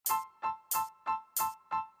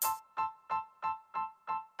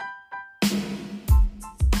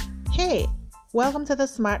Hey, welcome to the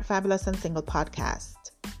Smart, Fabulous, and Single podcast.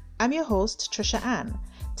 I'm your host, Trisha Ann.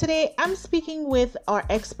 Today, I'm speaking with our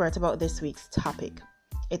expert about this week's topic.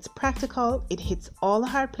 It's practical, it hits all the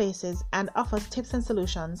hard places, and offers tips and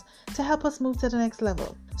solutions to help us move to the next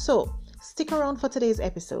level. So, stick around for today's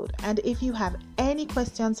episode, and if you have any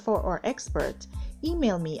questions for our expert,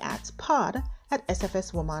 email me at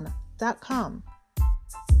pod@sfswoman.com.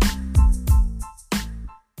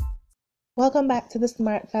 Welcome back to the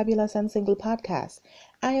Smart, Fabulous, and Single podcast.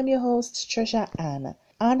 I am your host, Trisha Ann.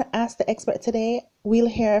 On Ask the Expert today, we'll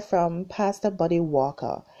hear from Pastor Buddy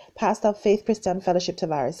Walker, pastor of Faith Christian Fellowship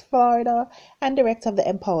Tavares, Florida, and director of the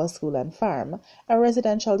Empower School and Farm, a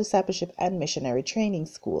residential discipleship and missionary training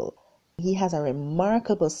school. He has a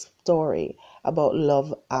remarkable story about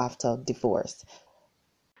love after divorce.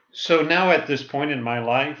 So now at this point in my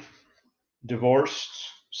life, divorced,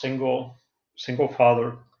 single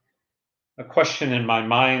father, a question in my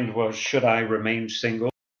mind was, should I remain single?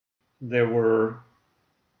 There were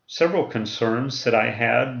several concerns that I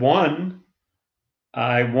had. One,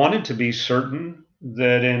 I wanted to be certain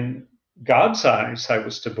that in God's eyes I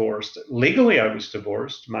was divorced. Legally I was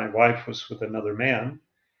divorced. My wife was with another man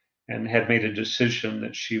and had made a decision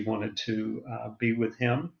that she wanted to be with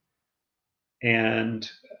him. And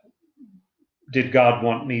did God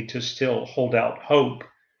want me to still hold out hope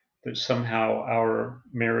that somehow our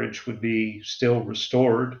marriage would be still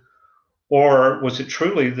restored? Or was it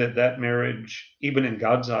truly that marriage, even in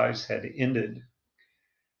God's eyes, had ended?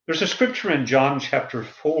 There's a scripture in John chapter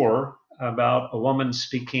 4 about a woman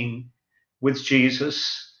speaking with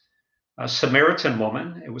Jesus, a Samaritan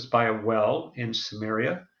woman. It was by a well in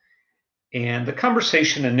Samaria. And the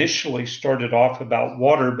conversation initially started off about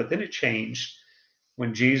water, but then it changed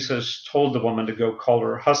when Jesus told the woman to go call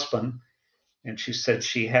her husband. And she said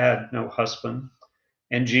she had no husband.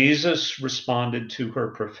 And Jesus responded to her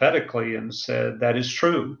prophetically and said, that is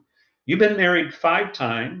true. You've been married 5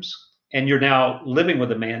 times, and you're now living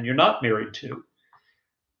with a man you're not married to.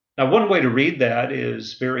 Now, one way to read that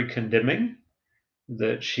is very condemning,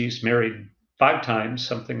 that she's married 5 times,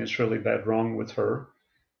 something is really bad wrong with her,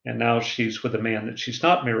 and now she's with a man that she's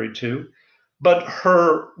not married to. But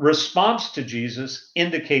her response to Jesus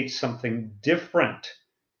indicates something different.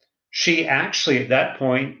 She actually, at that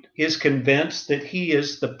point, is convinced that he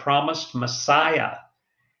is the promised Messiah,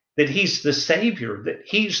 that he's the Savior, that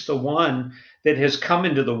he's the one that has come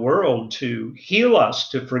into the world to heal us,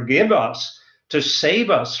 to forgive us, to save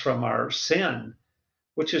us from our sin,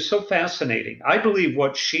 which is so fascinating. I believe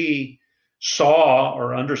what she saw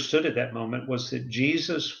or understood at that moment was that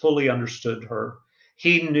Jesus fully understood her.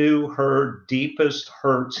 He knew her deepest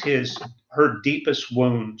hurts, her deepest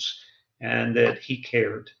wounds, and that he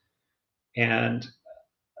cared. And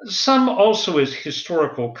some also is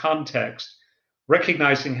historical context,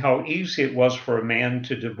 recognizing how easy it was for a man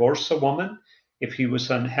to divorce a woman if he was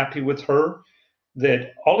unhappy with her,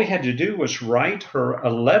 that all he had to do was write her a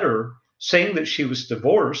letter saying that she was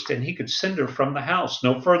divorced and he could send her from the house.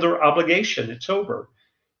 No further obligation, it's over.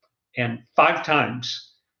 And 5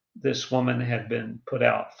 times this woman had been put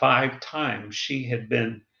out. 5 times she had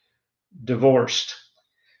been divorced.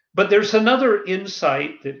 But there's another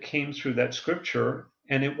insight that came through that scripture,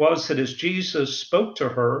 and it was that as Jesus spoke to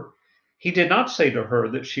her, he did not say to her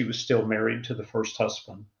that she was still married to the first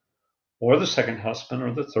husband, or the second husband,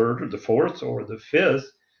 or the third, or the fourth, or the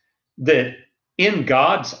fifth, that in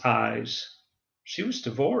God's eyes, she was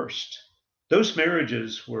divorced. Those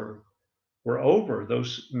marriages were over.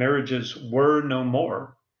 Those marriages were no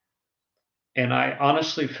more. And I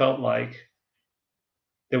honestly felt like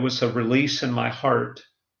there was a release in my heart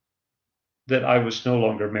that I was no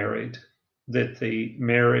longer married, that the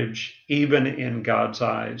marriage, even in God's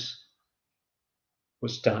eyes,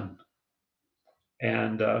 was done.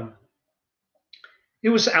 And it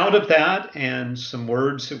was out of that and some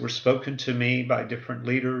words that were spoken to me by different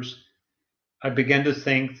leaders, I began to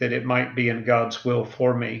think that it might be in God's will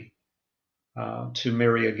for me to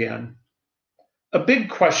marry again. A big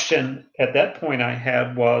question at that point I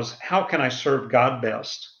had was, how can I serve God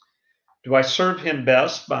best? Do I serve him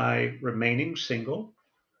best by remaining single?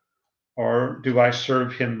 Or do I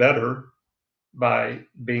serve him better by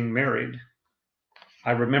being married?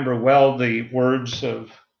 I remember well the words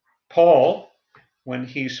of Paul when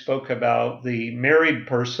he spoke about the married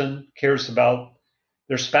person cares about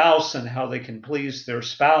their spouse and how they can please their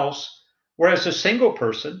spouse, whereas a single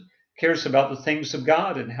person cares about the things of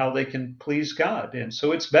God and how they can please God. And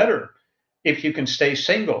so it's better if you can stay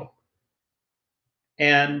single.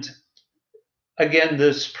 And again,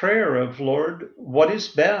 this prayer of, Lord, what is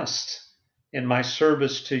best in my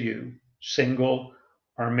service to you, single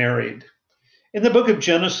or married? In the book of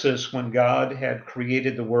Genesis, when God had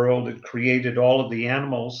created the world, had created all of the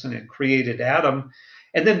animals, and had created Adam,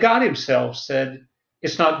 and then God himself said,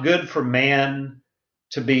 it's not good for man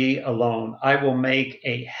to be alone. I will make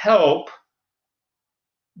a help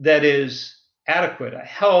that is adequate, a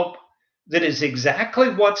help that is exactly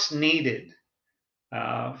what's needed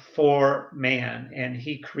for man. And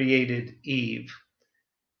he created Eve.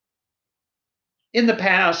 In the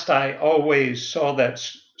past, I always saw that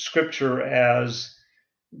scripture as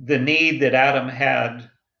the need that Adam had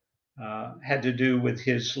to do with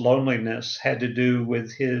his loneliness, had to do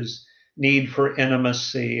with his need for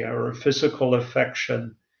intimacy or physical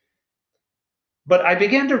affection. But I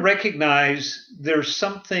began to recognize there's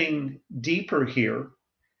something deeper here,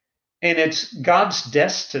 and it's God's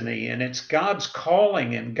destiny, and it's God's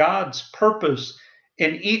calling, and God's purpose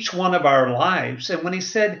in each one of our lives. And when he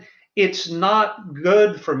said it's not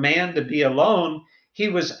good for man to be alone, he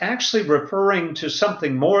was actually referring to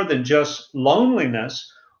something more than just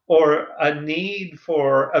loneliness or a need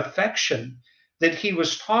for affection, that he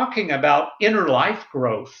was talking about inner life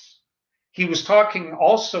growth. He was talking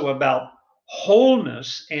also about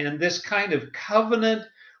wholeness and this kind of covenant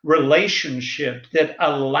relationship that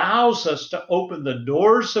allows us to open the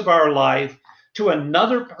doors of our life to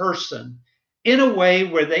another person in a way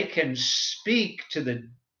where they can speak to the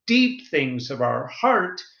deep things of our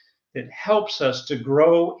heart that helps us to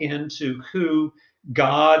grow into who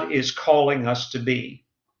God is calling us to be.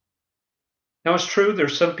 Now, it's true,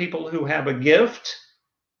 there's some people who have a gift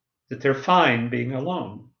that they're fine being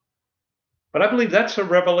alone. But I believe that's a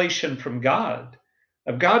revelation from God,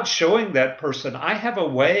 of God showing that person, I have a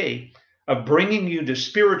way of bringing you to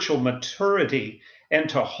spiritual maturity and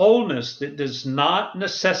to wholeness that does not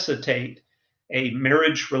necessitate a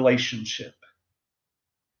marriage relationship.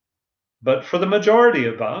 But for the majority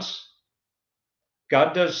of us,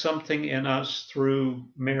 God does something in us through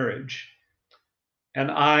marriage. And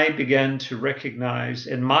I began to recognize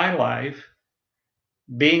in my life,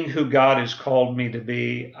 being who God has called me to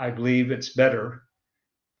be, I believe it's better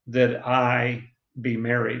that I be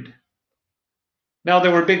married. Now,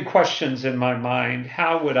 there were big questions in my mind.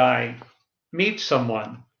 How would I meet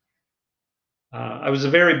someone? I was a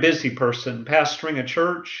very busy person, pastoring a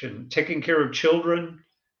church and taking care of children.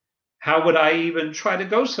 How would I even try to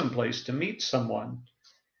go someplace to meet someone?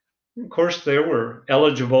 Of course, there were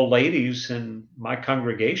eligible ladies in my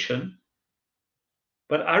congregation,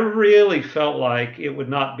 but I really felt like it would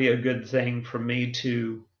not be a good thing for me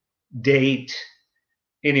to date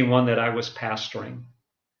anyone that I was pastoring.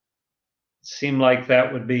 It seemed like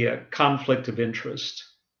that would be a conflict of interest.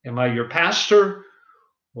 Am I your pastor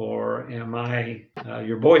or am I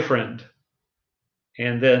your boyfriend?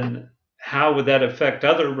 And then how would that affect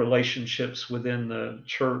other relationships within the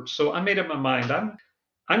church? So I made up my mind.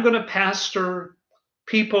 I'm going to pastor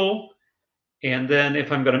people, and then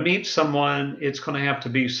if I'm going to meet someone, it's going to have to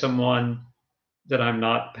be someone that I'm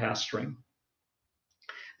not pastoring.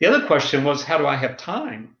 The other question was, how do I have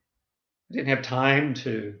time? I didn't have time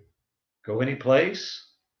to go any place.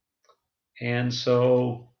 And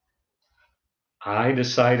so I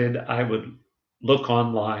decided I would look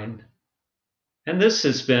online. And this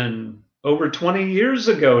has been over 20 years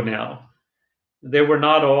ago now. There were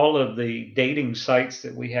not all of the dating sites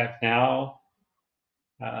that we have now.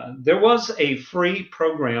 There was a free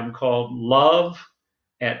program called Love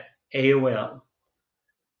at AOL.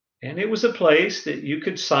 And it was a place that you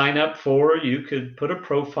could sign up for. You could put a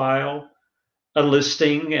profile, a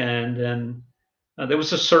listing, and then there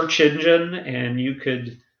was a search engine, and you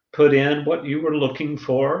could put in what you were looking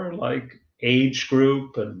for, like age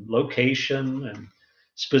group and location and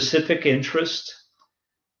specific interest.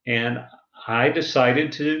 And I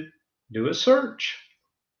decided to do a search.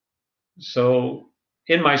 So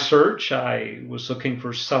in my search, I was looking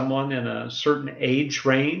for someone in a certain age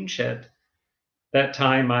range. At that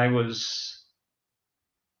time, I was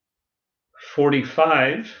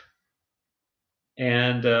 45,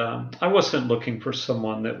 and I wasn't looking for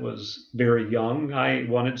someone that was very young. I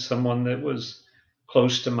wanted someone that was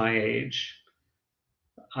close to my age.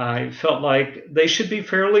 I felt like they should be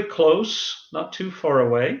fairly close, not too far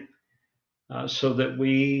away, so that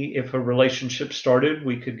if a relationship started,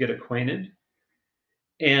 we could get acquainted.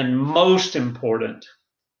 And most important,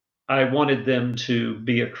 I wanted them to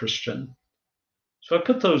be a Christian. So I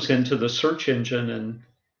put those into the search engine,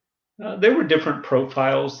 and there were different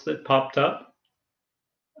profiles that popped up.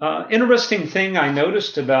 Interesting thing I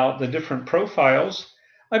noticed about the different profiles,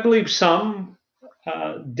 I believe some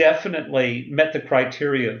definitely met the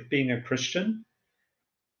criteria of being a Christian.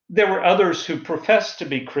 There were others who professed to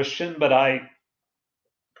be Christian, but I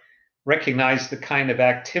recognize the kind of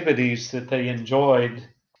activities that they enjoyed.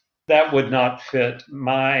 That would not fit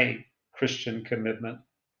my Christian commitment.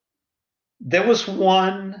 There was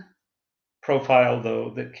one profile,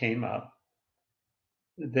 though, that came up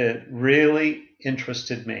that really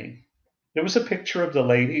interested me. There was a picture of the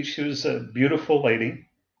lady. She was a beautiful lady.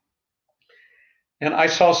 And I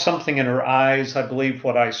saw something in her eyes. I believe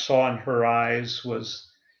what I saw in her eyes was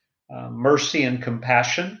mercy and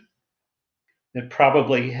compassion that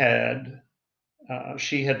probably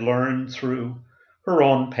she had learned through her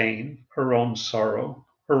own pain, her own sorrow,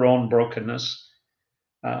 her own brokenness.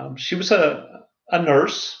 She was a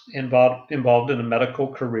nurse involved in a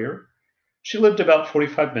medical career. She lived about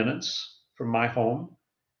 45 minutes from my home.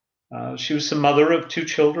 She was the mother of two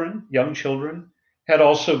children, young children, had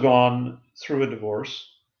also gone through a divorce.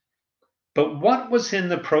 But what was in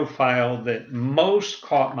the profile that most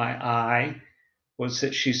caught my eye was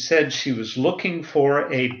that she said she was looking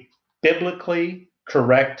for a biblically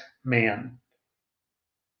correct man.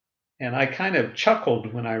 And I kind of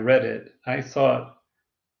chuckled when I read it. I thought,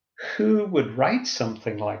 who would write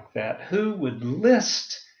something like that? Who would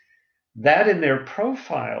list that in their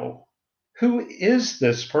profile? Who is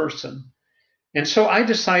this person? And so I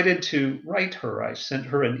decided to write her. I sent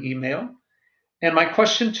her an email. And my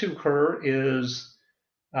question to her is,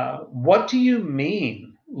 what do you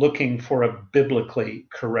mean looking for a biblically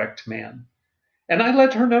correct man? And I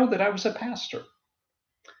let her know that I was a pastor.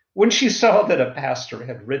 When she saw that a pastor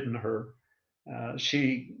had written her,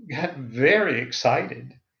 she got very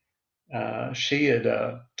excited. She had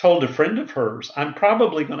told a friend of hers, I'm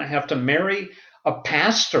probably going to have to marry a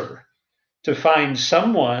pastor to find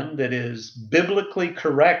someone that is biblically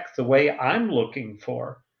correct the way I'm looking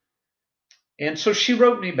for. And so she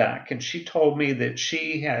wrote me back and she told me that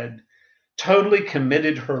she had totally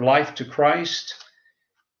committed her life to Christ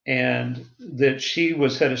and that she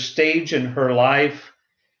was at a stage in her life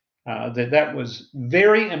that was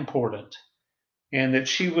very important and that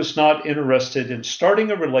she was not interested in starting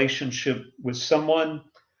a relationship with someone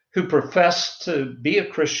who professed to be a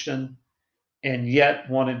Christian and yet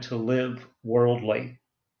wanted to live worldly.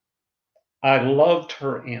 I loved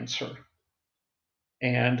her answer,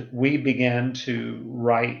 and we began to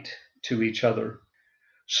write to each other.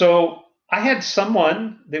 So I had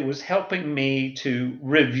someone that was helping me to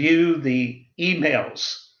review the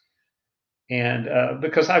emails, and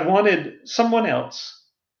because I wanted someone else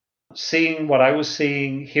seeing what I was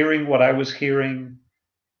seeing, hearing what I was hearing,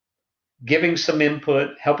 giving some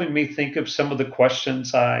input, helping me think of some of the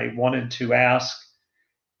questions I wanted to ask.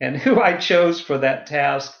 And who I chose for that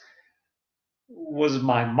task was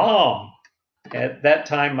my mom. At that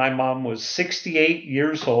time, my mom was 68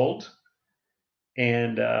 years old,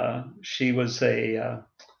 and she was a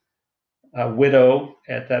widow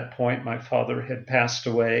at that point. My father had passed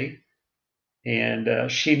away,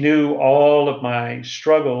 and she knew all of my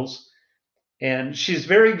struggles. And she's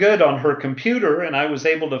very good on her computer, and I was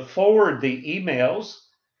able to forward the emails.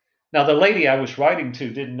 Now, the lady I was writing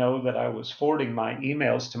to didn't know that I was forwarding my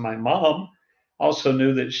emails to my mom. Also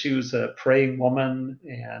knew that she was a praying woman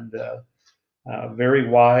and very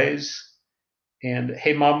wise. And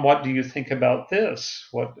hey, mom, what do you think about this?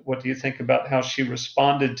 What do you think about how she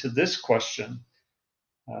responded to this question?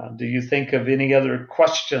 Do you think of any other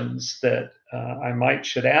questions that I might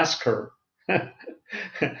should ask her?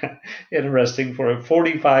 Interesting for a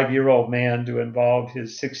 45-year-old man to involve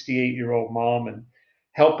his 68-year-old mom and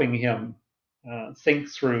helping him think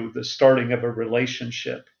through the starting of a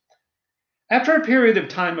relationship. After a period of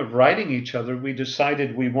time of writing each other, we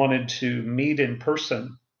decided we wanted to meet in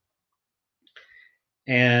person.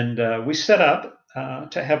 And we set up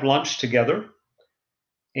to have lunch together.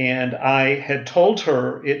 And I had told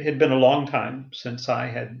her it had been a long time since I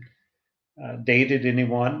had dated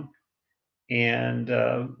anyone. And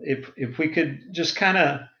if we could just kind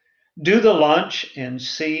of do the lunch and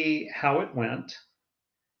see how it went.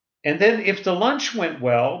 And then if the lunch went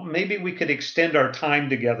well, maybe we could extend our time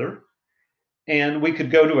together and we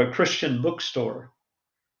could go to a Christian bookstore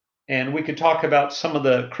and we could talk about some of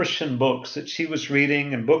the Christian books that she was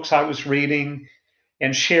reading and books I was reading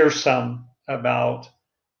and share some about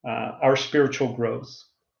our spiritual growth.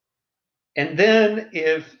 And then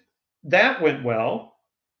if that went well,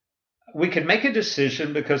 we could make a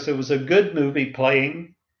decision because there was a good movie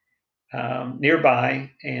playing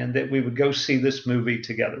nearby and that we would go see this movie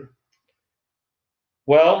together.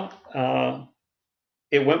 Well,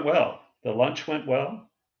 it went well. The lunch went well.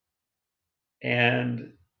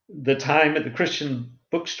 And the time at the Christian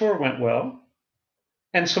bookstore went well.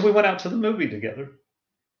 And so we went out to the movie together.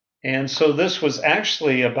 And so this was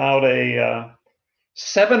actually about a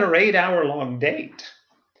 7 or 8 hour long date.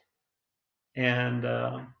 And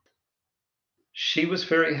she was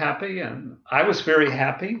very happy, and I was very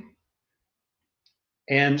happy.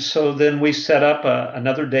 And so then we set up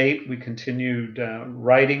another date. We continued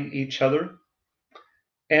writing each other.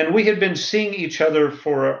 And we had been seeing each other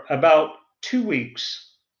for about 2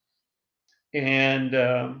 weeks.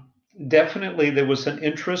 And definitely there was an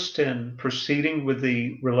interest in proceeding with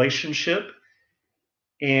the relationship.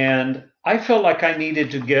 And I felt like I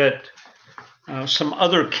needed to get some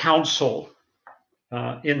other counsel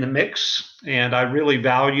in the mix. And I really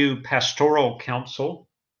value pastoral counsel.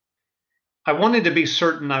 I wanted to be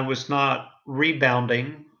certain I was not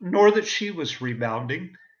rebounding, nor that she was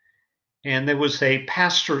rebounding. And there was a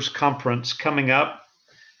pastors' conference coming up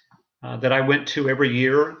that I went to every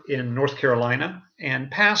year in North Carolina, and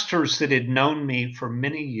pastors that had known me for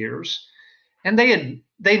many years, and they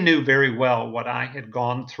knew very well what I had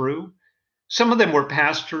gone through. Some of them were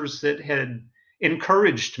pastors that had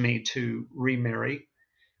encouraged me to remarry,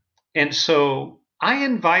 and so I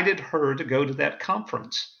invited her to go to that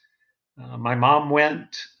conference. My mom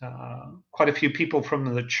went. Quite a few people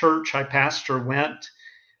from the church I pastor went.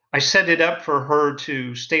 I set it up for her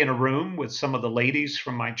to stay in a room with some of the ladies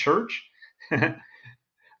from my church.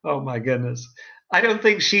 Oh my goodness. I don't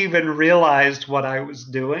think she even realized what I was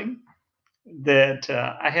doing, that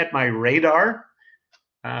I had my radar.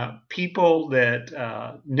 People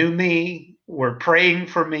that knew me were praying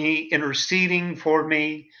for me, interceding for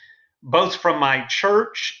me, both from my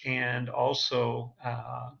church and also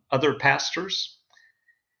other pastors.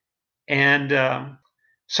 And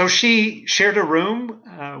so she shared a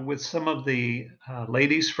room with some of the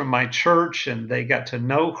ladies from my church, and they got to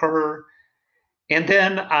know her. And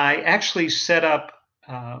then I actually set up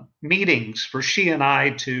meetings for she and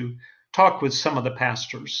I to talk with some of the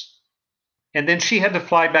pastors. And then she had to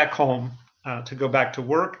fly back home to go back to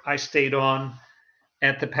work. I stayed on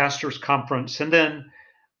at the pastors' conference. And then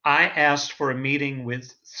I asked for a meeting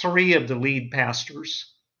with three of the lead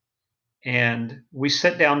pastors. And we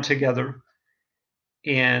sat down together.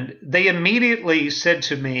 And they immediately said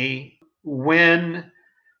to me, when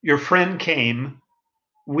your friend came,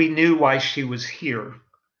 we knew why she was here.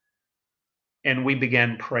 And we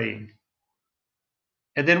began praying.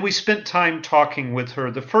 And then we spent time talking with her.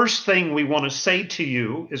 The first thing we want to say to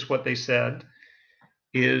you is what they said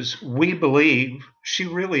is we believe she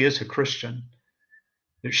really is a Christian,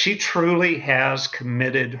 that she truly has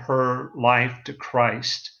committed her life to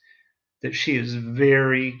Christ, that she is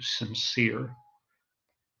very sincere.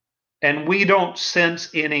 And we don't sense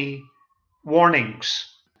any warnings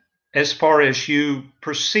as far as you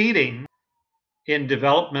proceeding in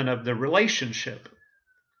development of the relationship.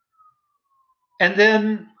 And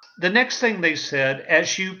then the next thing they said,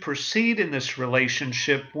 as you proceed in this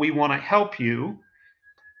relationship, we want to help you.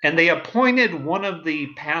 And they appointed one of the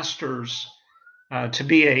pastors to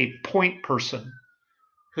be a point person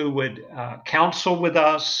who would counsel with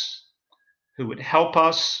us, who would help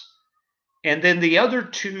us. And then the other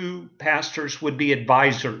two pastors would be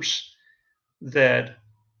advisors that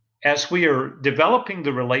as we are developing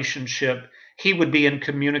the relationship, he would be in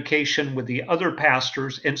communication with the other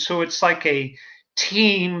pastors. And so it's like a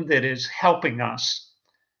team that is helping us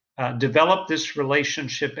develop this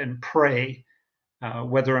relationship and pray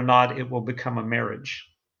whether or not it will become a marriage.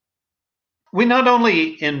 We not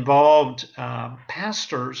only involved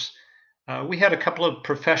pastors, we had a couple of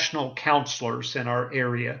professional counselors in our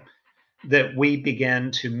area that we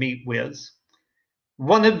began to meet with.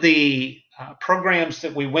 One of the programs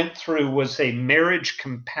that we went through was a marriage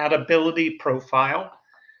compatibility profile,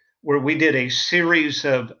 where we did a series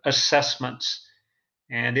of assessments,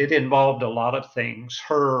 and it involved a lot of things: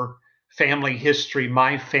 her family history,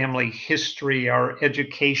 my family history, our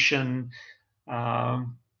education,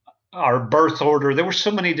 um, our birth order. There were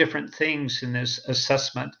so many different things in this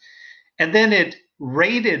assessment. And then it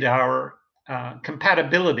rated our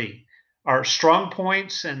compatibility, our strong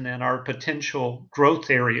points, and then our potential growth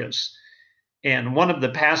areas. And one of the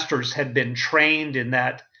pastors had been trained in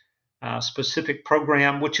that specific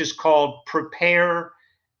program, which is called Prepare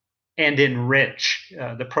and Enrich.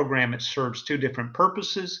 The program, it serves two different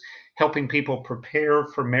purposes: helping people prepare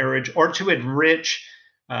for marriage or to enrich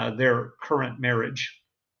their current marriage.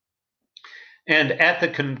 And at the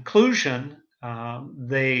conclusion,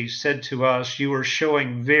 they said to us, you are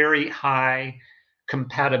showing very high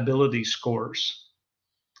compatibility scores.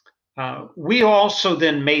 We also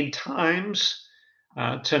then made times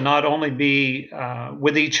to not only be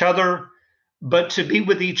with each other, but to be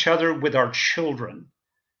with each other with our children.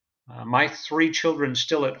 My three children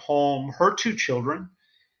still at home, her two children,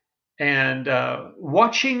 and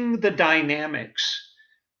watching the dynamics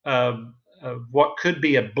of of what could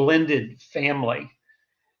be a blended family.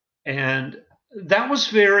 And that was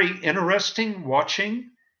very interesting watching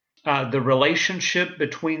the relationship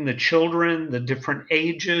between the children, the different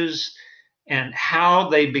ages, and how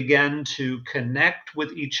they began to connect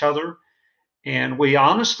with each other. And we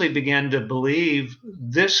honestly began to believe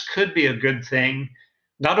this could be a good thing,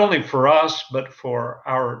 not only for us, but for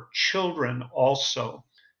our children also.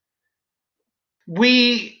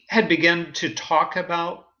 We had begun to talk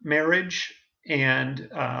about marriage and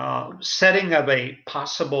setting of a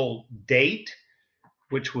possible date,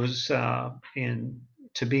 which was in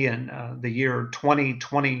to be in the year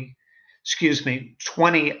 2020, excuse me,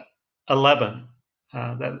 2011.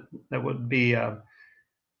 That would be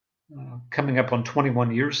coming up on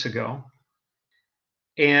 21 years ago.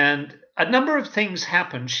 And a number of things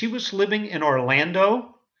happened. She was living in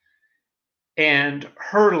Orlando, and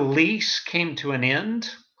her lease came to an end.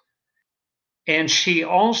 And she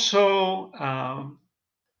also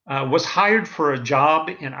was hired for a job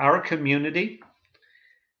in our community.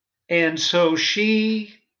 And so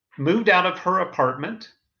she moved out of her apartment,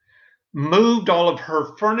 moved all of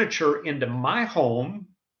her furniture into my home,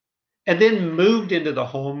 and then moved into the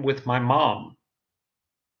home with my mom.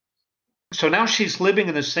 So now she's living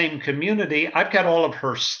in the same community. I've got all of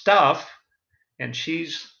her stuff, and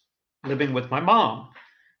she's living with my mom,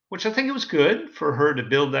 which I think it was good for her to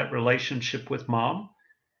build that relationship with mom.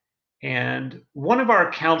 And one of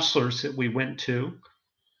our counselors that we went to,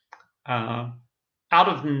 out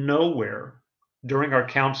of nowhere during our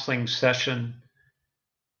counseling session,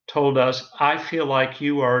 told us, I feel like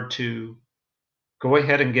you are to go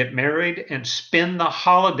ahead and get married and spend the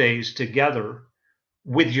holidays together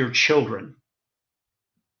with your children.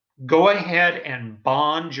 Go ahead and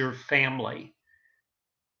bond your family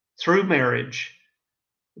through marriage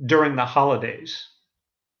during the holidays,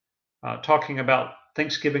 talking about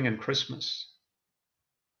Thanksgiving and Christmas.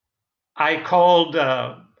 I called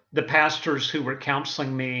the pastors who were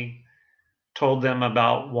counseling me, told them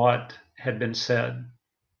about what had been said.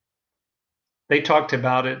 They talked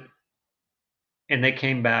about it, and they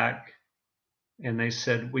came back and they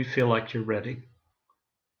said, we feel like you're ready.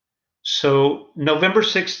 So November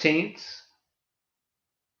 16th,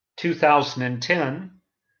 2010,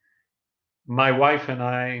 my wife and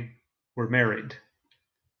I were married.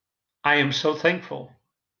 I am so thankful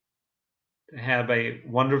to have a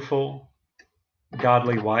wonderful,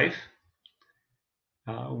 godly wife.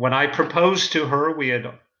 When I proposed to her, we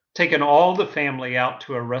had taken all the family out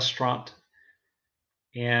to a restaurant,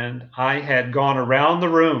 and I had gone around the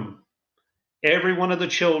room, every one of the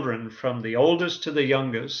children, from the oldest to the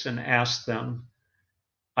youngest, and asked them,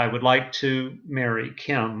 I would like to marry,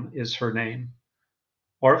 Kim is her name.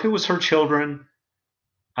 Or if it was her children,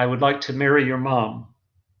 I would like to marry your mom.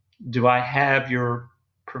 Do I have your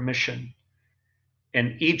permission?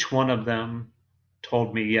 And each one of them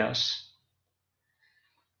told me yes.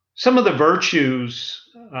 Some of the virtues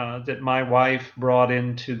that my wife brought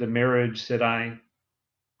into the marriage that I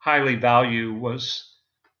highly value was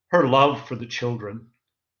her love for the children.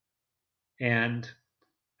 And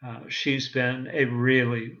she's been a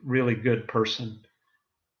really, really good person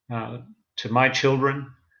to my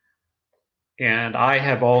children. And I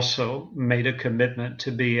have also made a commitment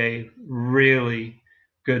to be a really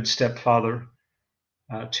good stepfather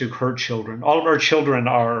to her children. All of our children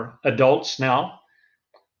are adults now.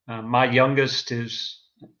 My youngest is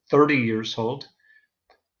 30 years old,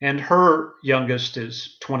 and her youngest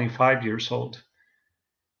is 25 years old.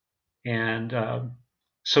 And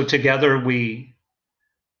so together we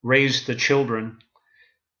raised the children.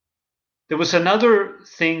 There was another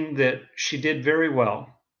thing that she did very well.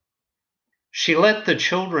 She let the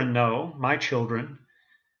children know, my children,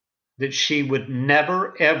 that she would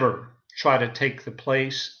never, ever try to take the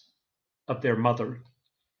place of their mother,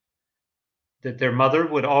 that their mother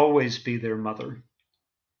would always be their mother,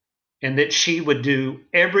 and that she would do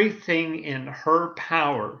everything in her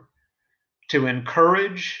power to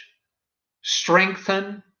encourage,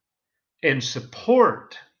 strengthen, and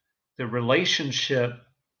support the relationship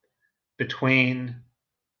between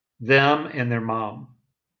them and their mom.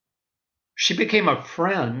 She became a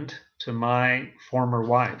friend to my former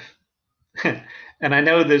wife. And I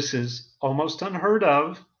know this is almost unheard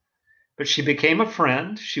of, but she became a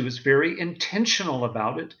friend. She was very intentional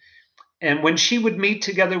about it. And when she would meet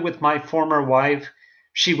together with my former wife,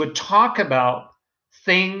 she would talk about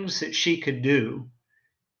things that she could do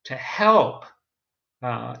to help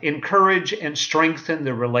encourage and strengthen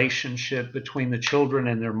the relationship between the children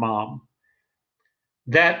and their mom.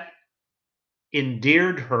 That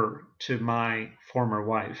endeared her to my former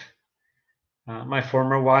wife. My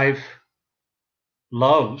former wife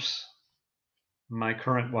loves my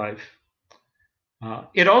current wife.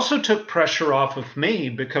 It also took pressure off of me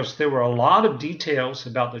because there were a lot of details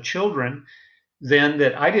about the children then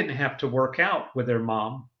that I didn't have to work out with their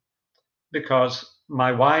mom, because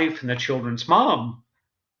my wife and the children's mom,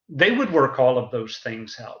 they would work all of those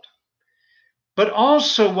things out. But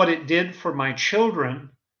also, what it did for my children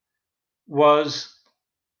was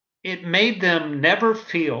it made them never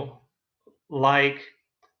feel like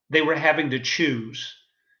they were having to choose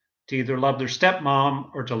to either love their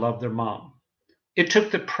stepmom or to love their mom. It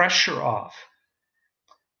took the pressure off,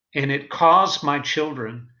 and it caused my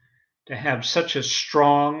children to have such a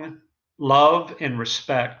strong love and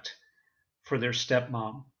respect for their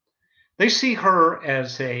stepmom. They see her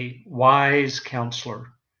as a wise counselor.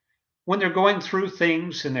 When they're going through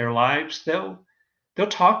things in their lives, they'll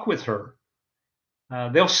talk with her.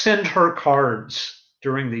 They'll send her cards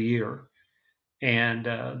during the year,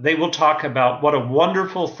 and they will talk about what a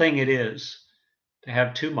wonderful thing it is to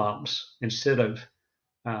have two moms instead of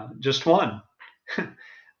just one.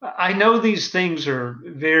 I know these things are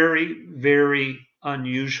very, very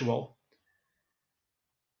unusual.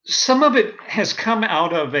 Some of it has come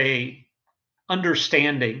out of a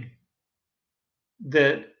understanding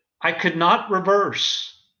that I could not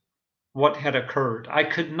reverse what had occurred. I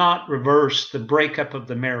could not reverse the breakup of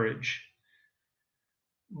the marriage,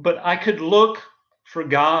 but I could look for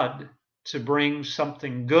God to bring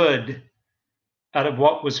something good out of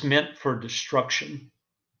what was meant for destruction.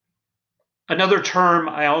 Another term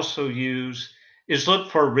I also use is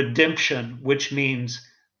look for redemption, which means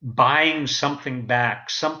buying something back,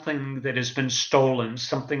 something that has been stolen,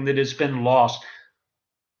 something that has been lost,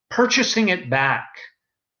 purchasing it back.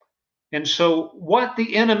 And so, what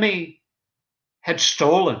the enemy had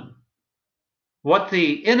stolen, what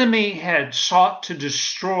the enemy had sought to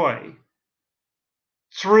destroy,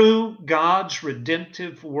 through God's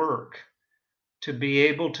redemptive work, to be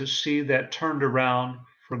able to see that turned around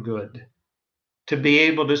for good, to be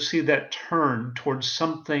able to see that turn towards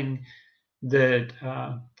something that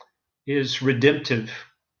is redemptive.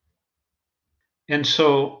 And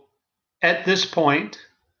so at this point,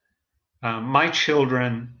 my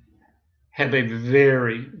children have a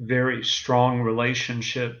very, very strong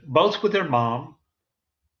relationship, both with their mom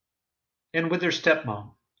and with their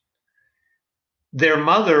stepmom. Their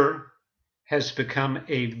mother has become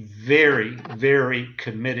a very, very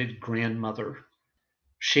committed grandmother.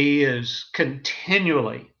 She is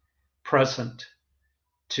continually present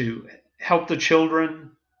to help the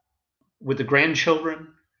children with the grandchildren.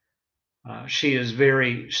 She is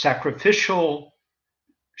very sacrificial.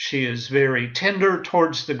 She is very tender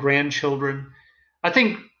towards the grandchildren. I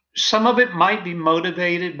think some of it might be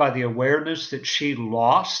motivated by the awareness that she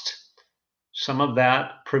lost some of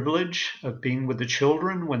that privilege of being with the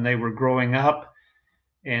children when they were growing up.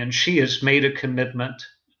 And she has made a commitment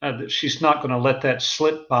that she's not going to let that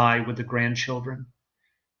slip by with the grandchildren.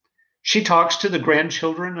 She talks to the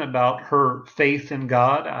grandchildren about her faith in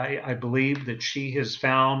God. I believe that she has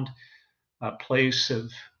found a place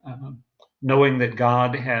of knowing that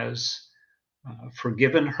God has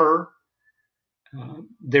forgiven her.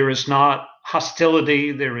 There is not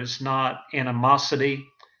hostility, there is not animosity.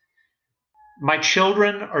 My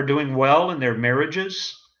children are doing well in their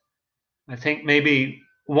marriages. I think maybe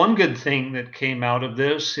one good thing that came out of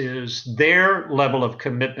this is their level of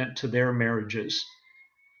commitment to their marriages.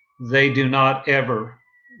 They do not ever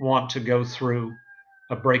want to go through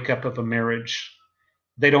a breakup of a marriage.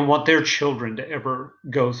 They don't want their children to ever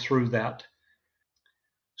go through that.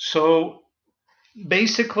 So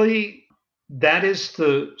basically, that is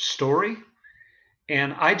the story.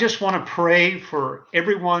 And I just want to pray for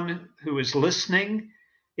everyone who is listening.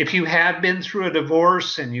 If you have been through a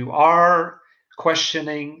divorce and you are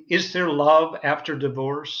questioning, is there love after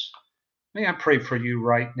divorce? May I pray for you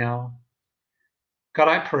right now? God,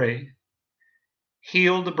 I pray,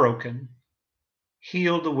 heal the broken,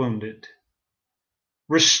 heal the wounded,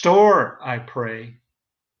 restore, I pray.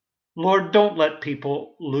 Lord, don't let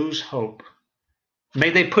people lose hope. May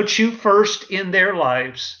they put you first in their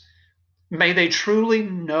lives. May they truly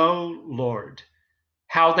know, Lord,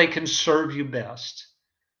 how they can serve you best,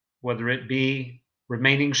 whether it be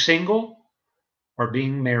remaining single or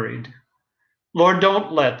being married. Lord,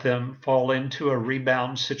 don't let them fall into a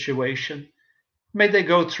rebound situation. May they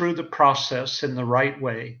go through the process in the right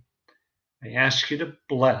way. I ask you to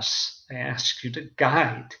bless. I ask you to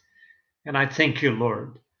guide. And I thank you,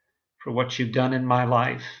 Lord, for what you've done in my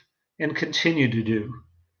life and continue to do.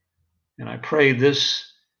 And I pray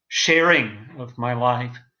this sharing of my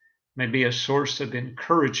life may be a source of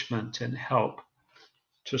encouragement and help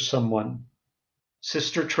to someone.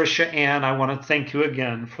 Sister Tricia Ann, I want to thank you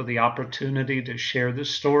again for the opportunity to share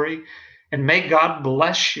this story, and may God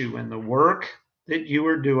bless you in the work that you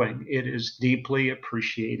are doing. It is deeply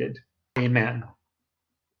appreciated. Amen.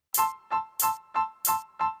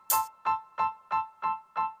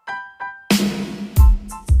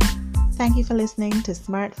 Thank you for listening to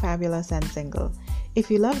Smart, Fabulous, and Single.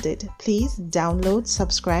 If you loved it, please download,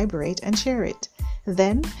 subscribe, rate, and share it.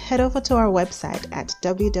 Then head over to our website at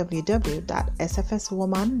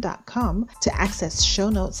www.sfswoman.com to access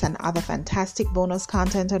show notes and other fantastic bonus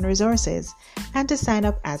content and resources, and to sign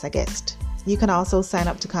up as a guest. You can also sign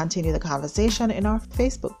up to continue the conversation in our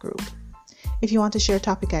Facebook group. If you want to share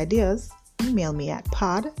topic ideas, email me at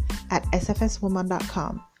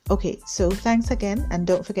pod@sfswoman.com. Okay, so thanks again, and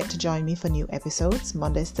don't forget to join me for new episodes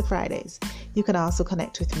Mondays to Fridays. You can also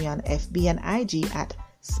connect with me on FB and IG at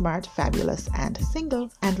Smart, Fabulous, and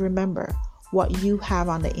Single. And remember, what you have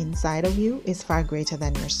on the inside of you is far greater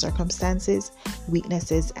than your circumstances,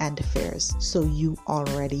 weaknesses, and fears. So you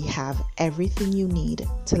already have everything you need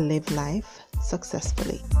to live life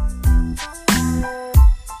successfully.